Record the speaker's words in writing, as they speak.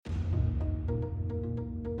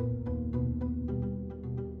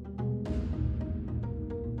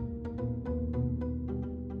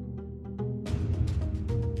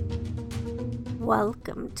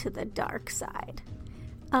Welcome to the dark side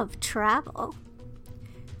of travel.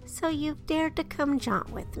 So you've dared to come jaunt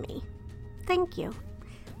with me. Thank you.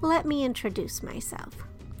 Let me introduce myself.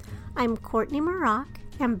 I'm Courtney Maroc,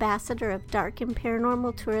 Ambassador of Dark and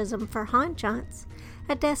Paranormal Tourism for Haunt Jaunts,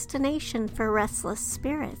 a destination for restless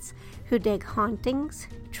spirits who dig hauntings,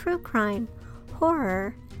 true crime,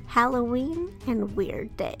 horror, Halloween, and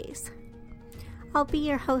weird days. I'll be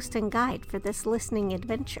your host and guide for this listening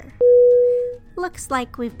adventure. Looks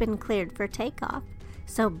like we've been cleared for takeoff,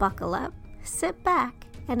 so buckle up, sit back,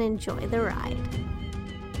 and enjoy the ride.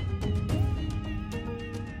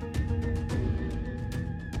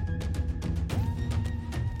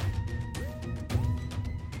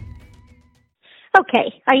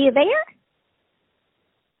 Okay, are you there?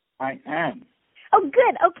 I am. Oh,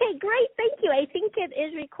 good. Okay, great. Thank you. I think it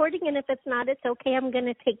is recording, and if it's not, it's okay. I'm going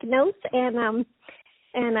to take notes and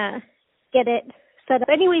get it set up.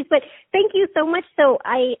 Anyways, but thank you so much. So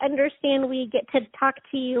I understand we get to talk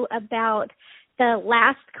to you about the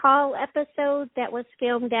last call episode that was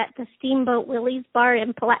filmed at the Steamboat Willie's bar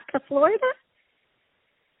in Palatka, Florida.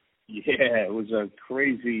 Yeah, it was a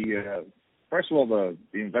crazy. First of all, the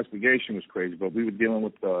investigation was crazy, but we were dealing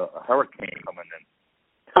with a hurricane coming in.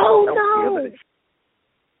 Oh no!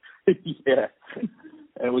 Yeah,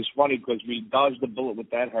 and it was funny because we dodged the bullet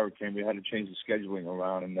with that hurricane. We had to change the scheduling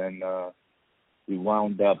around, and then we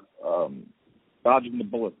wound up dodging the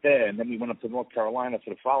bullet there, and then we went up to North Carolina for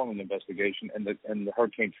the following investigation, and the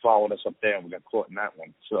hurricane followed us up there, and we got caught in that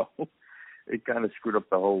one. So it kind of screwed up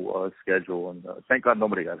the whole schedule, and thank God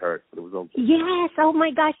nobody got hurt, but it was okay. Yes, oh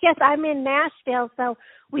my gosh, yes, I'm in Nashville, so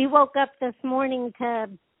we woke up this morning to,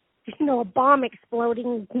 a bomb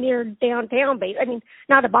exploding near downtown. I mean,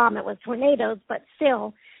 not a bomb, it was tornadoes, but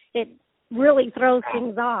still, it really throws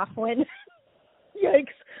things off when,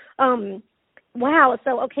 yikes. Wow,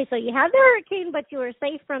 so you had the hurricane, but you were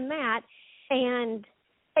safe from that, and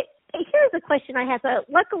here's a question I have. So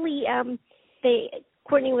luckily,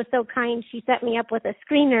 Courtney was so kind, she set me up with a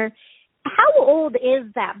screener. How old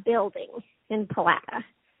is that building in Palatka?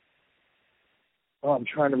 Oh, I'm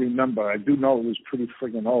trying to remember. I do know it was pretty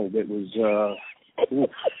friggin' old. It was,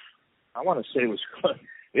 I want to say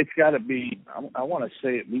it's got to be, I want to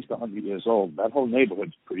say at least 100 years old. That whole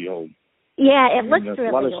neighborhood's pretty old. Yeah, it looks really old.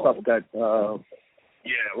 A lot of stuff that,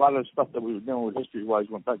 a lot of the stuff that we were dealing with history-wise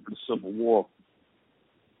went back to the Civil War.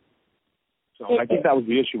 So I think that was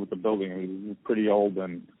the issue with the building. It was pretty old,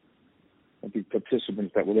 and I think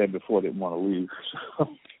participants that were there before didn't want to leave. So.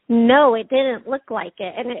 No, it didn't look like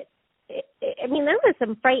it, and I mean, there was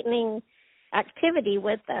some frightening activity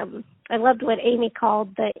with I loved what Amy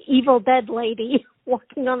called the Evil Dead lady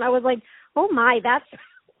walking on. I was like, oh my, that's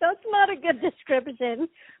not a good description.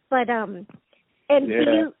 But I'm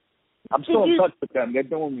still in touch with them. They're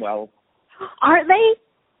doing well. Are they?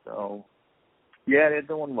 So yeah, they're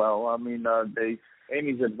doing well. I mean,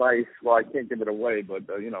 Amy's advice. Well, I can't give it away, but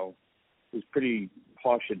it was pretty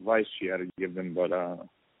harsh advice she had to give them. But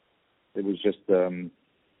it was just.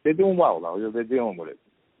 They're doing well, though. They're dealing with it.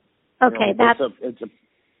 Okay, the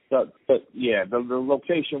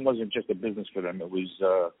location wasn't just a business for them. It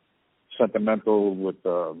was sentimental with,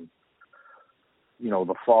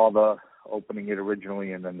 the father opening it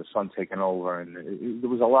originally and then the son taking over. And there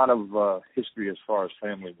was a lot of history as far as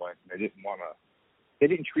family went. They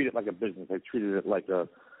didn't treat it like a business. They treated it like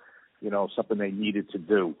something they needed to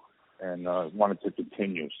do and wanted to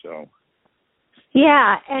continue, so.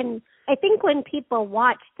 Yeah, and I think when people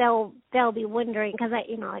watch, they'll be wondering, because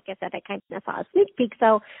like I said, I kind of saw a sneak peek,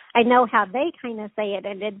 so I know how they kind of say it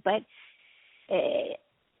ended, but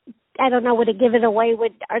I don't know, would it give it away?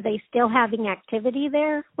 Are they still having activity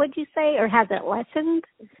there, would you say, or has it lessened?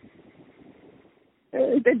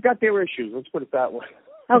 They've got their issues, let's put it that way.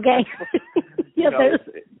 Okay.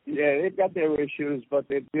 They've got their issues, but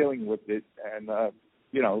they're dealing with it, and,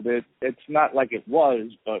 it's not like it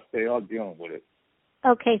was, but they are dealing with it.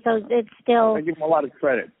 Okay, so it's still... I give them a lot of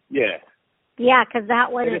credit, yeah. Yeah, because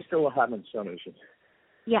that would... They're still having some issues.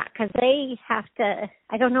 Yeah, because they have to...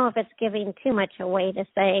 I don't know if it's giving too much away to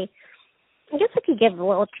say... I guess I could give a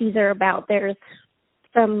little teaser about there's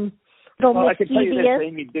some little mischievous... I can tell you that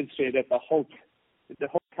Amy did say that the whole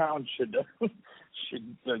town should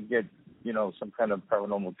get, some kind of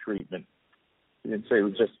paranormal treatment. She didn't say it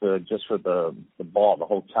was just for the bar. The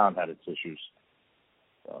whole town had its issues.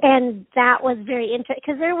 And that was very interesting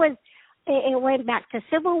because it went back to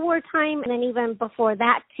Civil War time, and then even before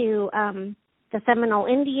that to the Seminole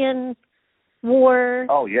Indian War.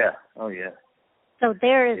 Oh yeah. So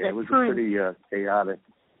there is it was pretty chaotic.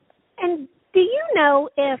 And do you know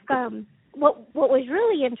if what was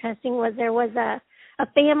really interesting was there was a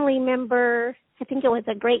family member I think it was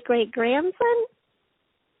a great-great-grandson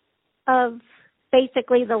of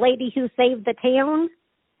basically the lady who saved the town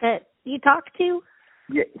that you talked to?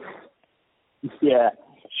 Yeah.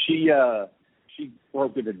 She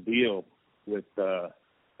brokered a deal with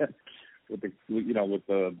with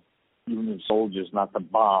the Union soldiers not to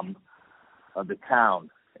bomb the town,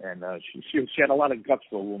 and she had a lot of guts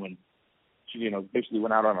for a woman. She basically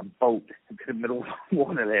went out on a boat in the middle of the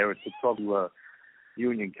water there to talk to a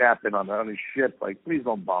Union captain on his ship, like, please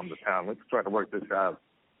don't bomb the town. Let's try to work this out.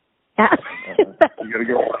 You got to give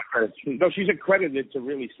her a lot of credit. No, she's accredited to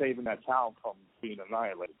really saving that town from being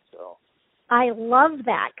annihilated. So I love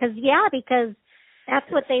that because that's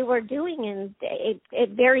what they were doing, and it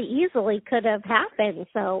very easily could have happened.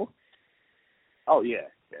 So. Oh yeah.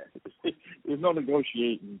 There's no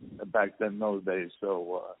negotiating back then those days.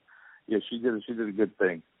 So she did a good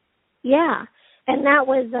thing. Yeah. And that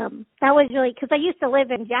was really, because I used to live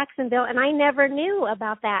in Jacksonville, and I never knew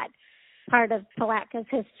about that part of Palatka's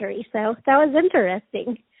history. So that was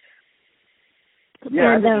interesting.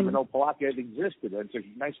 Yeah, I didn't even know Palatka existed. It's a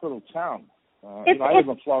nice little town. I live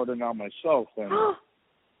in Florida now myself, and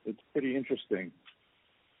it's pretty interesting.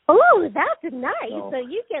 Oh, that's nice. So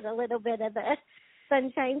you get a little bit of the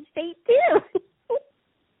Sunshine State, too.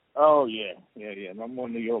 Oh, yeah. No more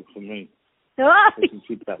New York for me. Oh. I can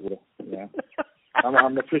keep that way. Yeah.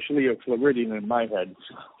 I'm officially a Floridian in my head.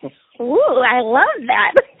 So. Ooh, I love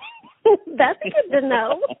that. That's good to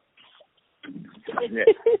know. Yeah.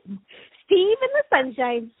 Steve in the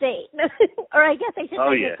Sunshine State. Or I guess I should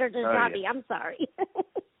say Mr. DiSchiavi. I'm sorry.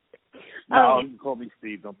 No, you can call me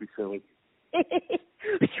Steve. Don't be silly.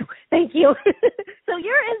 Thank you. So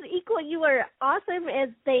you are awesome as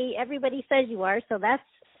everybody says you are. So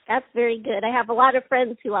that's very good. I have a lot of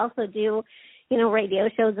friends who also do, radio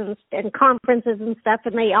shows and conferences and stuff,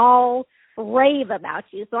 and they all rave about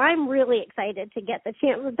you. So I'm really excited to get the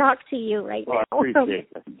chance to talk to you right now. I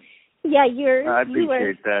appreciate that. Yeah, I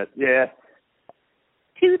appreciate that. Yeah.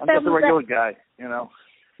 I'm just a regular guy, You are.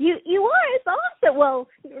 It's awesome. Well,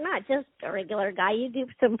 you're not just a regular guy. You do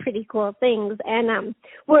some pretty cool things. And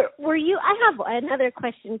were you? I have another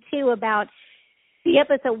question too about the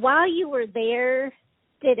episode. While you were there,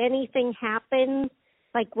 did anything happen?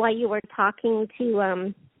 Like while you were talking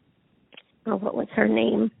to what was her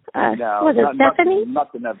name? No, was it Stephanie?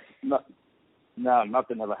 Nothing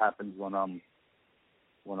ever happens when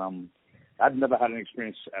I've never had an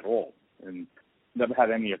experience at all, and never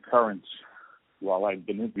had any occurrence while I've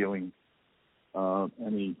been interviewing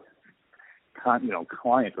any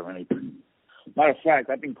client or anything. Matter of fact,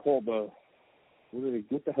 I've been called what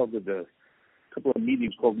the hell did a couple of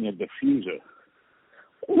meetings called me a diffuser.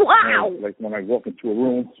 Wow! Like when I walk into a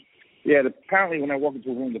room. Yeah, apparently when I walk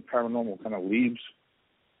into a room, the paranormal kind of leaves.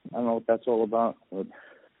 I don't know what that's all about, but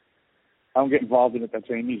I don't get involved in it. That's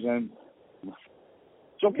Amy's end.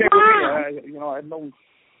 It's okay with me.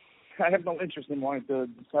 I have no interest in wanting to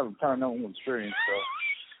have a paranormal experience, so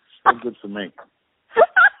that's good for me.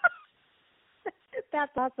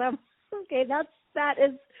 That's awesome. Okay, that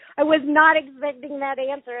is. I was not expecting that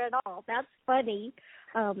answer at all. That's funny.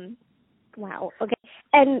 Wow. Okay.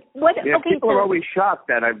 And what? Yeah, okay, people are always shocked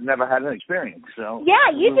that I've never had an experience. So yeah,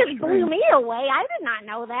 you just blew me away. I did not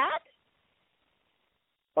know that.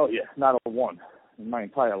 Oh yeah, not a one in my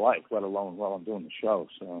entire life, let alone while I'm doing the show.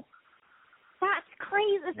 So that's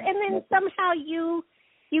crazy. And then somehow you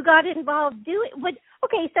got involved doing.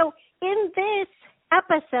 Okay, so in this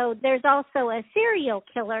episode, there's also a serial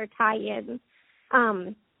killer tie-in.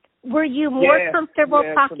 Were you more comfortable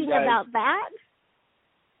talking about that?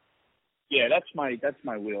 Yeah, that's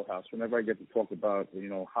my wheelhouse. Whenever I get to talk about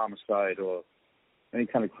homicide or any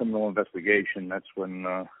kind of criminal investigation, that's when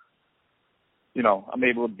I'm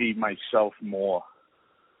able to be myself more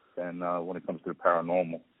than when it comes to the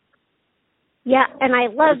paranormal. Yeah, and I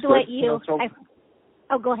loved what you.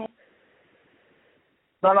 Go ahead.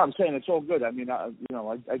 No, I'm saying it's all good. I mean, I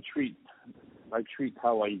treat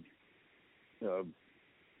how I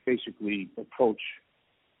basically approach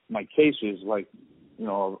my cases like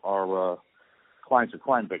our clients are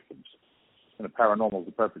crime victims, and the paranormal is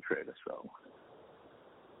the perpetrator. So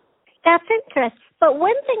that's interesting. But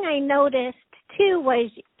one thing I noticed too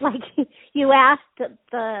was like you asked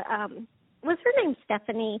was her name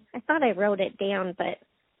Stephanie? I thought I wrote it down, but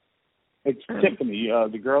it's Tiffany,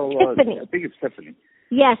 the girl. Tiffany. I think it's Tiffany.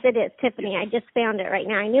 Yes, it is Tiffany. I just found it right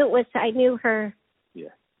now. I knew her. Yeah.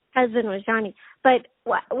 Husband was Johnny. But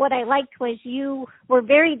what I liked was you were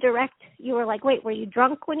very direct. You were like, wait, were you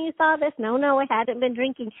drunk when you saw this? No, I hadn't been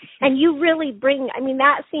drinking. And you really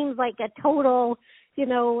that seems like a total,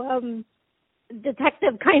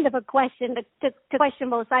 detective kind of a question to question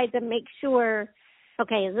both sides and make sure,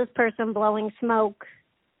 okay, is this person blowing smoke?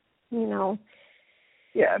 You know.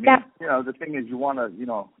 Yeah, I mean, the thing is, you want to,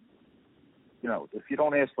 if you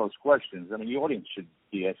don't ask those questions, I mean, the audience should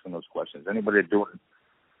be asking those questions. Anybody doing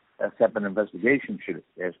that type of investigation should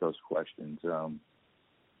ask those questions.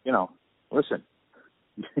 Listen,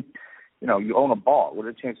 you own a bar. What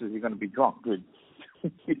are the chances you're going to be drunk? Good.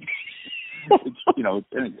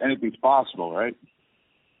 Anything's possible, right?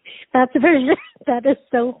 That's for sure. That is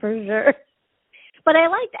so for sure. But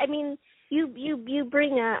you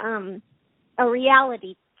bring a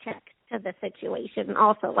reality check to the situation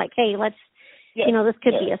also. Like, hey, let's, this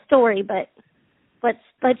could be a story, but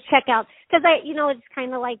let's check out. Because, it's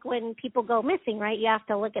kind of like when people go missing, right? You have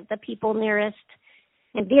to look at the people nearest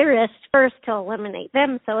and dearest first to eliminate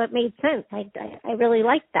them. So it made sense. I really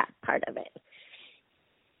liked that part of it.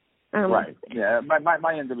 Right. Yeah.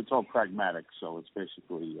 My end of it's all pragmatic, so it's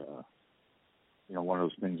basically, one of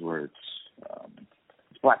those things where it's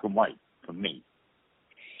black and white for me.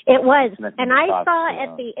 It was, and I saw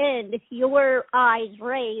at the end your eyes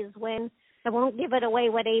raise when, I won't give it away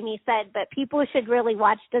what Amy said, but people should really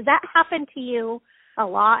watch. Does that happen to you a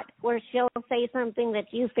lot, where she'll say something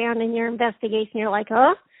that you found in your investigation, you're like,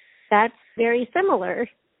 oh, that's very similar?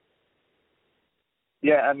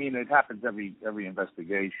 Yeah, I mean, it happens every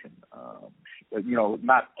investigation.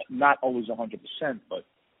 Not always 100%, but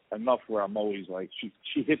enough where I'm always like,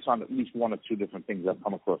 she hits on at least one or two different things I've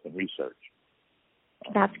come across in research.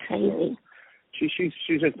 That's crazy.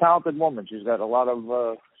 She's a talented woman. She's got a lot of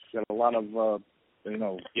gifts. A lot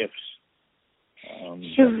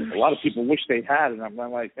of people wish they had, and I'm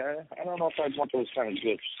like, I don't know if I'd want those kind of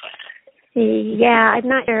gifts. Yeah, I'm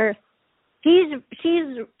not sure.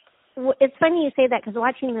 It's funny you say that, because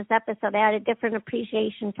watching this episode, I had a different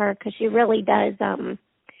appreciation for her, because she really does.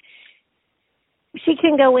 She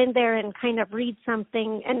can go in there and kind of read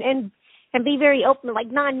something and be very open, like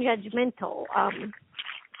non-judgmental.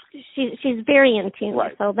 She's very in tune,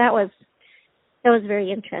 right. So that was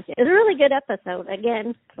very interesting. It was a really good episode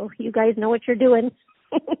again. So you guys know what you're doing.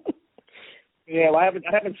 Yeah, well, I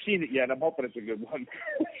haven't seen it yet. I'm hoping it's a good one.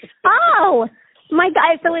 Oh, my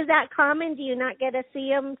God. So is that common? Do you not get to see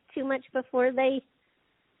them too much before they?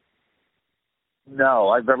 No,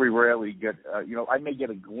 I very rarely get. I may get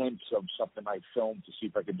a glimpse of something I filmed to see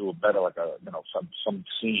if I could do it better, like some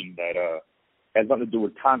scene that has nothing to do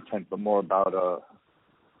with content, but more about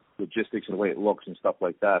logistics and the way it looks and stuff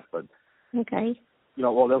like that. But okay.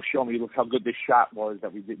 They'll show me, look how good this shot was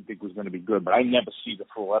that we didn't think was going to be good, but I never see the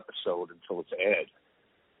full episode until it's aired.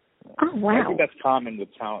 Oh, wow. I think that's common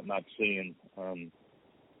with talent not seeing,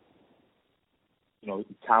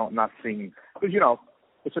 talent not seeing, because,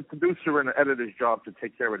 it's a producer and an editor's job to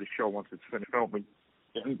take care of the show once it's finished filming.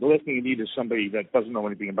 And the last thing you need is somebody that doesn't know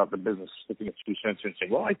anything about the business sticking a 2 cents in and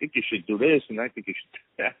saying, well, I think you should do this, and I think you should do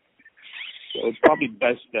that. So it's probably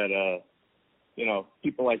best that,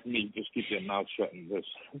 people like me just keep their mouth shut and just,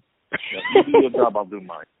 you do your job, I'll do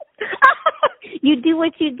mine. You do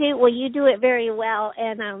what you do. Well, you do it very well,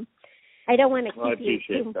 and I don't want to keep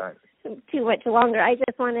you too much longer. I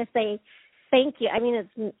just want to say thank you. I mean,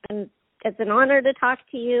 it's an honor to talk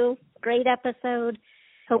to you. Great episode.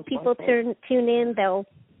 Hope people tune in.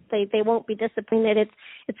 They won't be disappointed.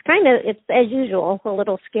 It's as usual a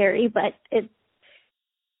little scary, but it's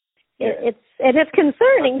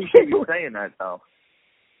concerning too. You're saying that though.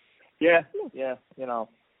 Yeah.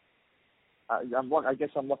 I guess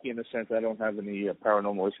I'm lucky in the sense I don't have any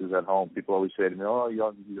paranormal issues at home. People always say to me, "Oh, you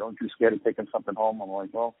aren't too scared of taking something home?" I'm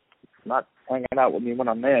like, "Well, it's not hanging out with me when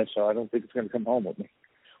I'm there, so I don't think it's going to come home with me."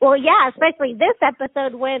 Well, yeah, especially this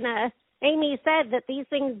episode when Amy said that these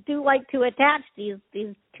things do like to attach, these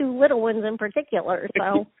two little ones in particular.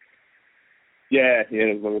 So. yeah,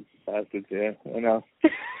 little bastards. Yeah, I know.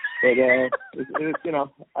 But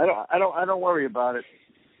I don't worry about it.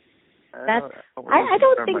 I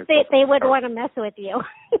don't think they would want to mess with you.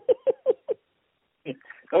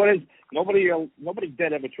 Nobody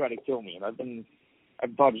dead ever tried to kill me, and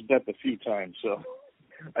I've dodged death a few times, so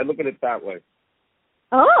I look at it that way.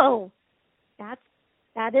 Oh, that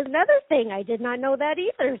is another thing. I did not know that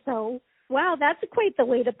either. So wow, that's quite the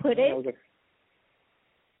way to put it.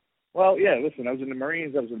 Well, yeah. Listen, I was in the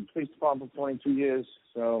Marines. I was in the police department for 22 years.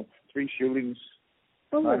 So 3 shootings,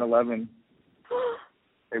 9/11.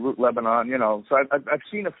 Beirut, Lebanon, So I've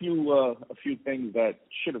seen a few things that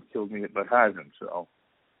should have killed me, but hasn't. So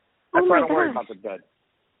that's why I don't worry about the dead.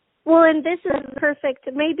 Well, and this is perfect.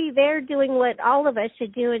 Maybe they're doing what all of us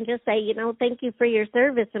should do and just say, thank you for your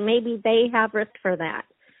service, and maybe they have risk for that.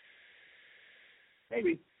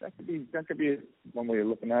 Maybe that could be one way of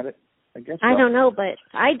looking at it. I guess I don't know, but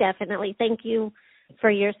I definitely thank you for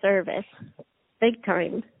your service. Big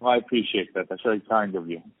time. Well, I appreciate that. That's very kind of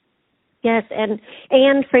you. Yes, and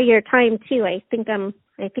for your time too. I think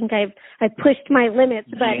I've pushed my limits,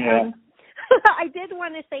 but Yeah. I did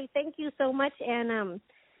want to say thank you so much, and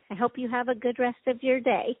I hope you have a good rest of your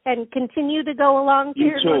day and continue to go along to You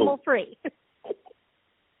your too. normal free.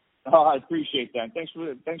 Oh, I appreciate that. Thanks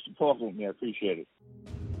for talking with me. I appreciate it.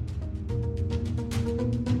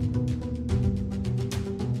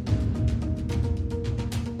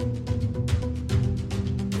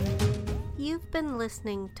 You've been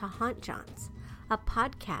listening to Haunt Jaunts, a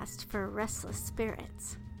podcast for restless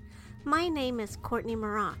spirits. My name is Courtney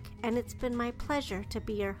Maroc, and it's been my pleasure to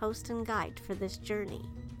be your host and guide for this journey.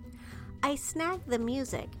 I snagged the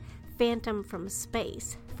music Phantom from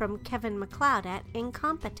Space from Kevin MacLeod at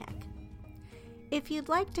Incompetech. If you'd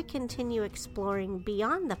like to continue exploring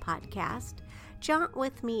beyond the podcast, jaunt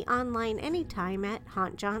with me online anytime at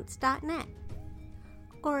hauntjaunts.net.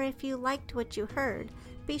 Or if you liked what you heard,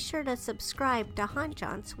 be sure to subscribe to Haunt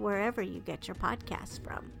Jaunts wherever you get your podcasts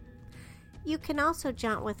from. You can also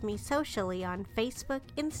jaunt with me socially on Facebook,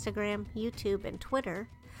 Instagram, YouTube, and Twitter.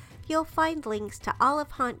 You'll find links to all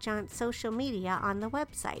of Haunt Jaunts' social media on the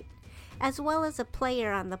website, as well as a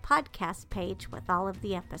player on the podcast page with all of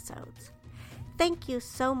the episodes. Thank you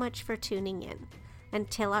so much for tuning in.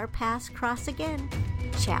 Until our paths cross again,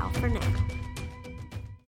 ciao for now.